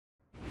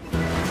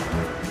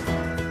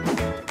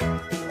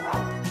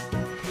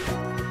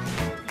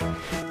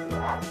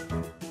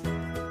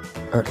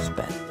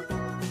Earthpen.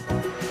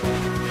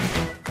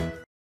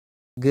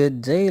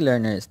 Good day,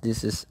 learners.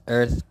 This is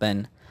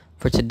Earthpen.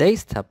 For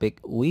today's topic,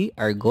 we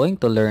are going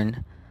to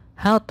learn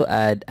how to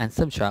add and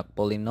subtract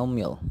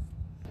polynomial.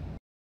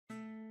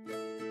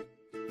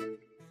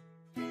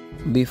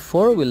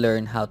 Before we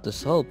learn how to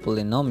solve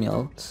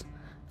polynomials,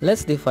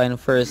 let's define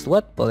first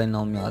what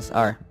polynomials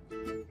are.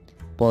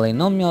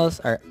 Polynomials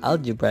are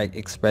algebraic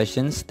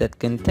expressions that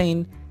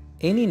contain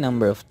any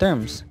number of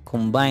terms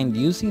combined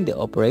using the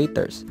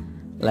operators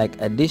like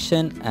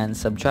addition and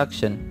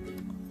subtraction.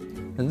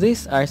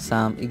 These are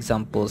some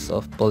examples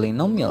of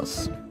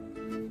polynomials.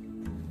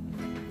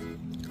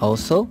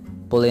 Also,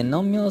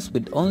 polynomials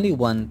with only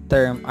one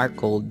term are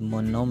called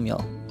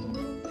monomial.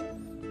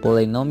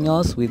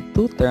 Polynomials with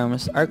two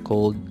terms are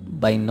called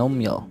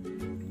binomial.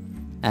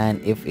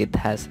 And if it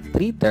has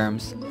three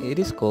terms, it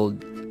is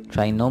called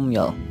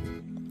trinomial.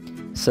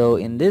 So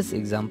in this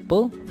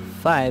example,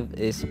 5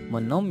 is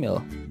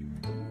monomial,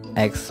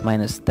 x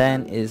minus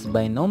 10 is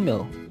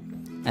binomial,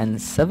 and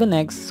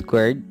 7x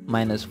squared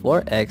minus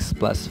 4x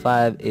plus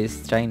 5 is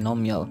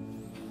trinomial.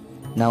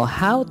 Now,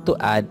 how to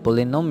add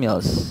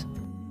polynomials?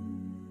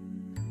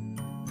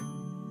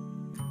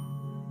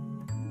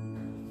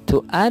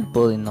 To add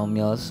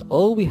polynomials,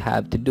 all we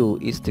have to do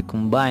is to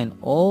combine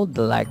all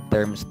the like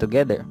terms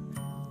together.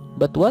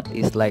 But what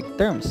is like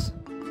terms?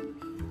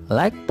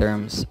 Like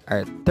terms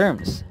are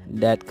terms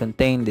that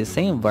contain the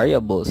same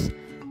variables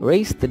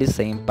raised to the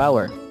same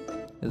power.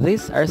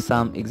 These are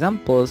some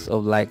examples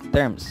of like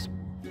terms.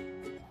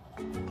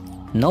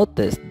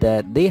 Notice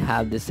that they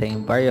have the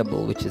same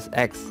variable, which is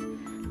x,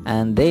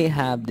 and they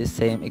have the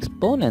same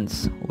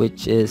exponents,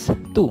 which is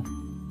 2.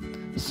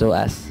 So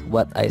as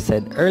what I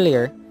said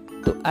earlier,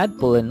 to add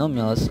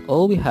polynomials,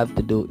 all we have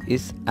to do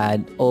is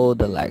add all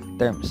the like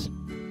terms.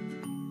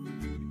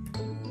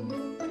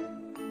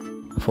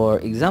 For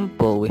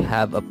example, we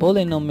have a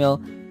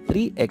polynomial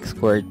 3x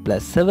squared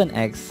plus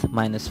 7x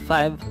minus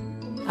 5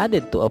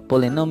 added to a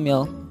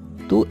polynomial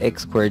 2x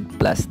squared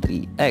plus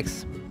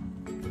 3x.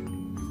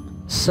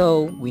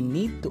 So we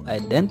need to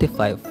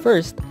identify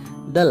first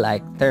the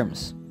like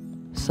terms.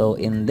 So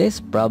in this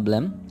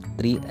problem,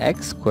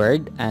 3x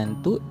squared and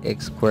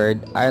 2x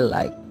squared are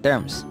like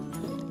terms,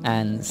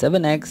 and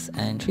 7x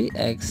and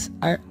 3x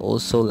are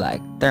also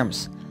like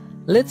terms.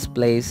 Let's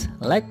place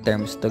like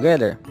terms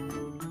together.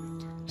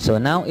 So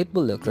now it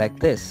will look like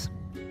this.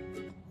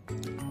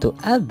 To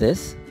add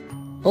this,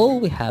 all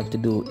we have to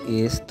do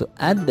is to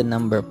add the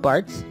number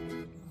parts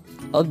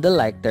of the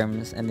like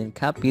terms and then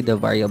copy the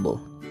variable.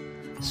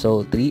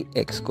 So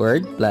 3x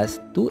squared plus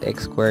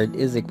 2x squared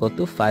is equal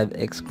to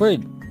 5x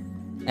squared,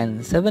 and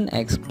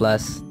 7x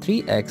plus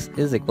 3x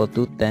is equal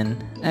to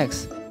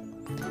 10x.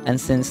 And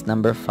since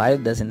number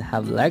 5 doesn't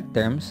have like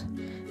terms,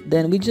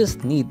 then we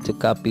just need to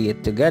copy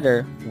it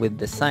together with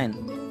the sign.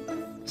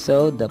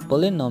 So the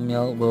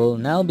polynomial will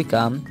now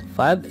become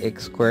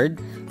 5x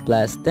squared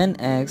plus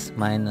 10x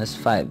minus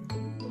 5.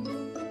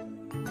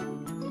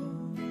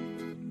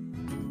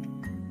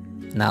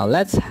 Now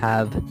let's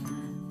have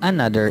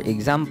another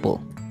example.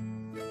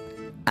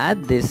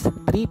 Add these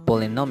three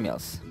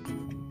polynomials.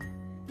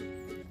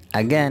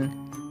 Again,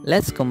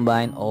 let's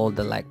combine all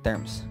the like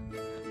terms.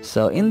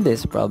 So in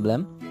this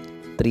problem,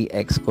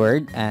 3x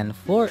squared and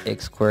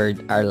 4x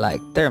squared are like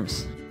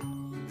terms,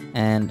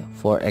 and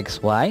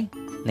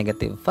 4xy,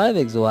 negative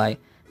 5xy,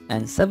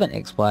 and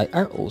 7xy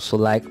are also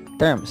like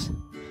terms.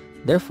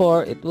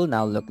 Therefore, it will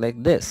now look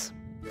like this.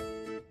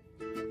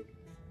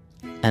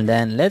 And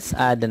then let's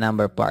add the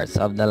number parts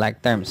of the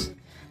like terms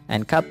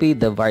and copy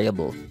the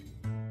variable.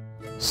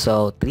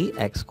 So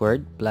 3x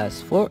squared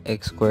plus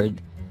 4x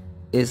squared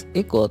is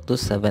equal to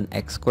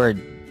 7x squared.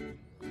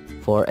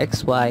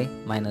 4xy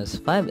minus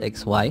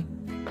 5xy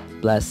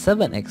plus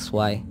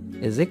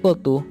 7xy is equal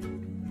to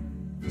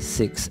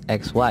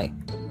 6xy.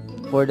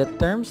 For the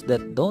terms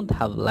that don't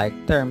have like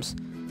terms,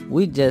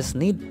 we just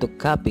need to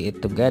copy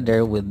it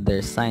together with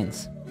their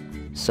signs.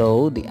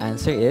 So the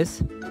answer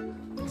is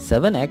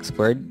 7x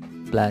squared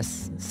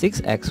plus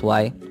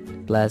 6xy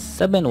plus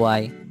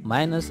 7y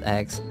minus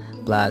x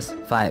plus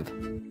 5.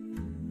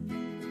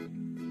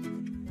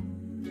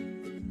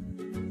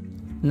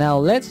 Now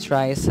let's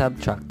try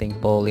subtracting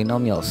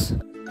polynomials.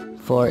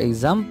 For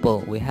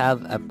example, we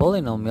have a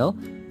polynomial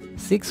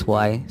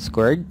 6y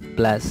squared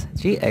plus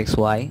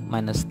 3xy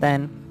minus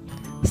 10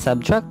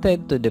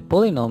 subtracted to the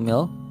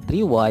polynomial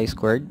 3y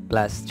squared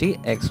plus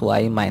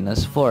 3xy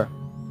minus 4.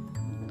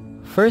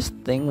 First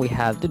thing we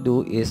have to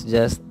do is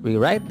just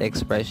rewrite the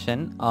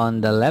expression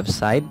on the left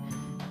side,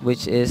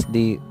 which is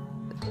the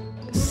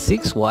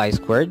 6y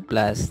squared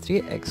plus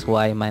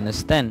 3xy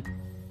minus 10.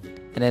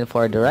 And then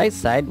for the right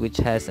side, which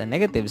has a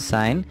negative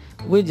sign,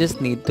 we just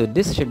need to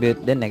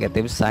distribute the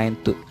negative sign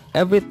to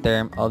every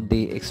term of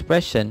the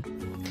expression.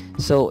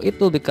 So it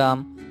will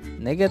become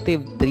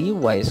negative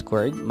 3y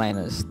squared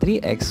minus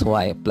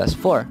 3xy plus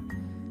 4.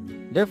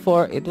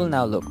 Therefore, it will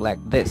now look like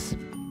this.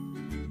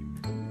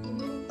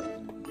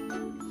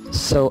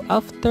 So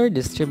after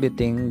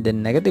distributing the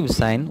negative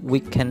sign, we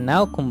can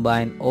now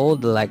combine all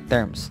the like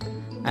terms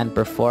and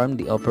perform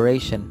the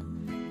operation.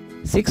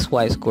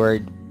 6y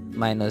squared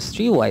minus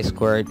 3y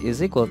squared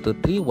is equal to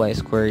 3y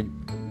squared,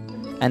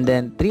 and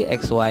then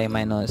 3xy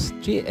minus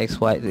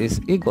 3xy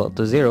is equal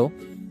to 0,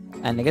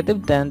 and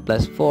negative 10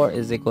 plus 4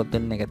 is equal to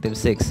negative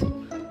 6.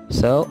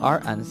 So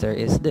our answer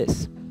is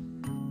this.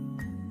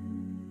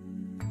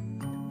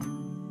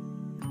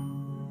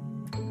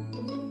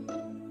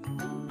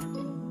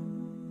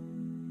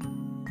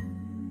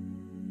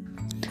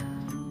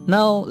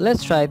 Now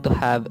let's try to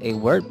have a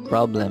word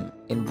problem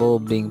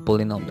involving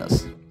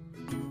polynomials.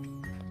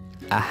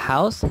 A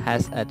house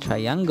has a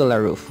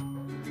triangular roof.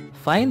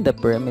 Find the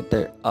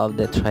perimeter of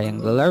the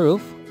triangular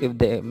roof if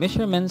the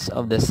measurements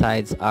of the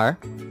sides are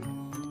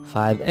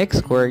 5x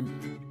squared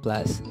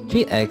plus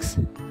 3x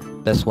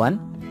plus 1,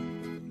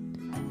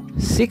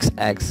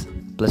 6x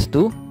plus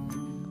 2,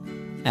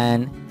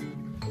 and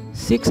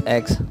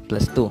 6x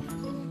plus 2.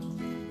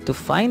 To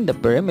find the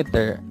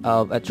perimeter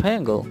of a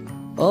triangle,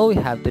 all we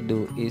have to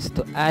do is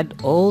to add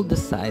all the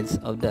sides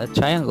of the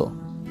triangle.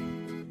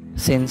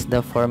 Since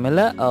the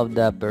formula of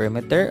the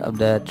perimeter of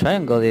the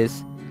triangle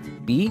is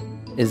P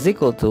is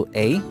equal to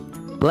A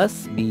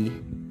plus B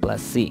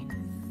plus C.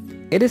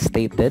 It is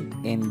stated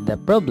in the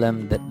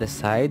problem that the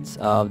sides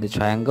of the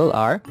triangle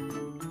are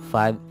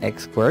 5x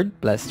squared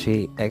plus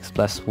 3x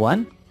plus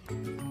 1,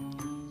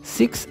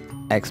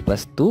 6x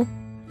plus 2,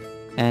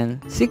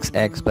 and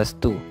 6x plus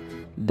 2.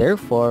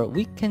 Therefore,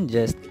 we can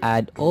just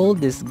add all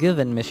these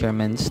given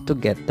measurements to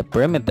get the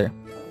perimeter.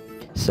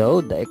 So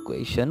the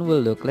equation will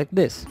look like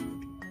this.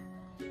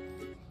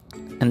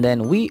 And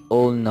then we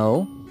all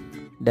know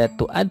that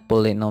to add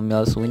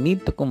polynomials, we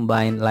need to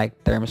combine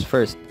like terms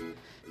first.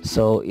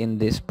 So in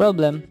this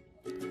problem,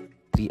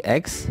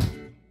 3x,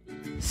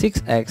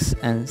 6x,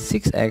 and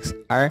 6x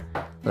are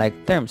like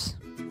terms.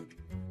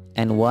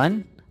 And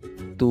 1,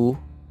 2,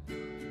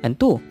 and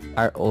 2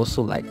 are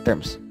also like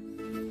terms.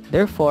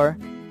 Therefore,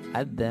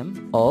 add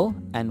them all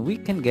and we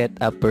can get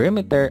a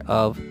perimeter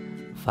of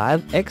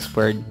 5x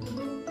squared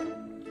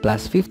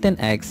plus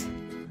 15x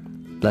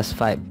plus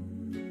 5.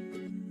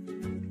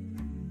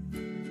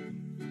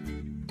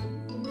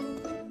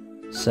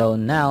 So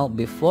now,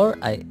 before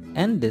I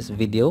end this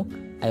video,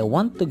 I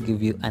want to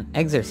give you an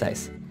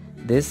exercise.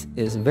 This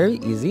is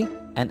very easy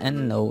and I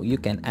know you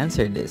can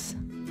answer this.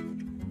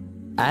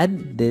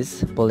 Add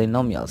these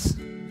polynomials.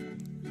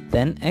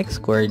 10x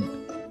squared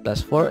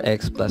plus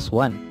 4x plus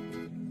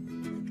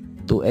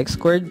 1, 2x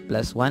squared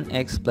plus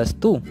 1x plus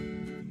 2,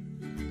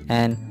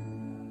 and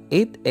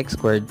 8x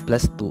squared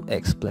plus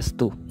 2x plus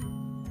 2.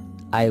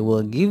 I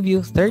will give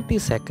you 30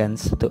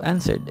 seconds to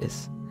answer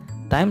this.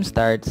 Time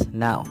starts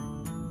now.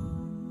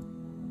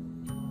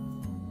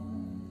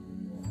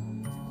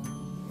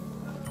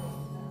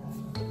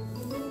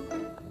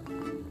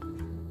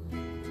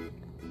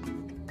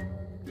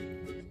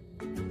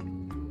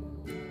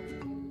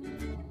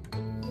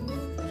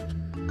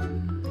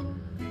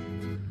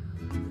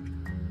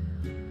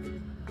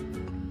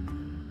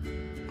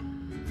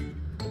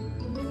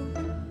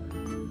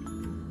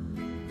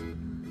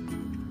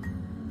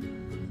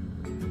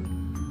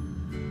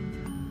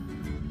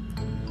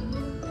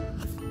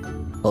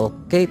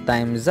 Okay,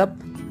 time's up.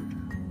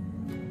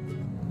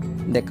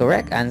 The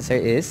correct answer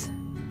is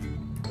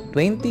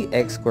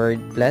 20x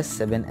squared plus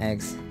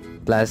 7x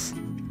plus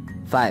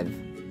 5.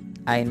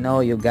 I know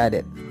you got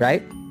it,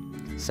 right?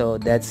 So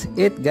that's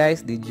it,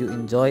 guys. Did you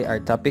enjoy our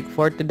topic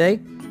for today?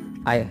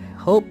 I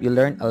hope you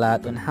learned a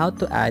lot on how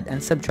to add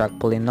and subtract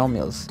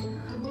polynomials.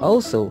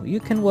 Also, you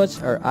can watch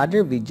our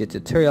other video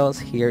tutorials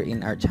here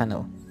in our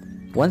channel.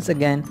 Once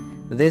again,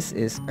 this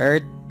is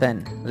Earth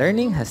 10.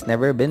 Learning has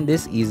never been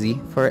this easy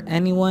for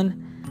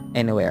anyone,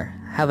 anywhere.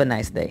 Have a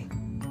nice day.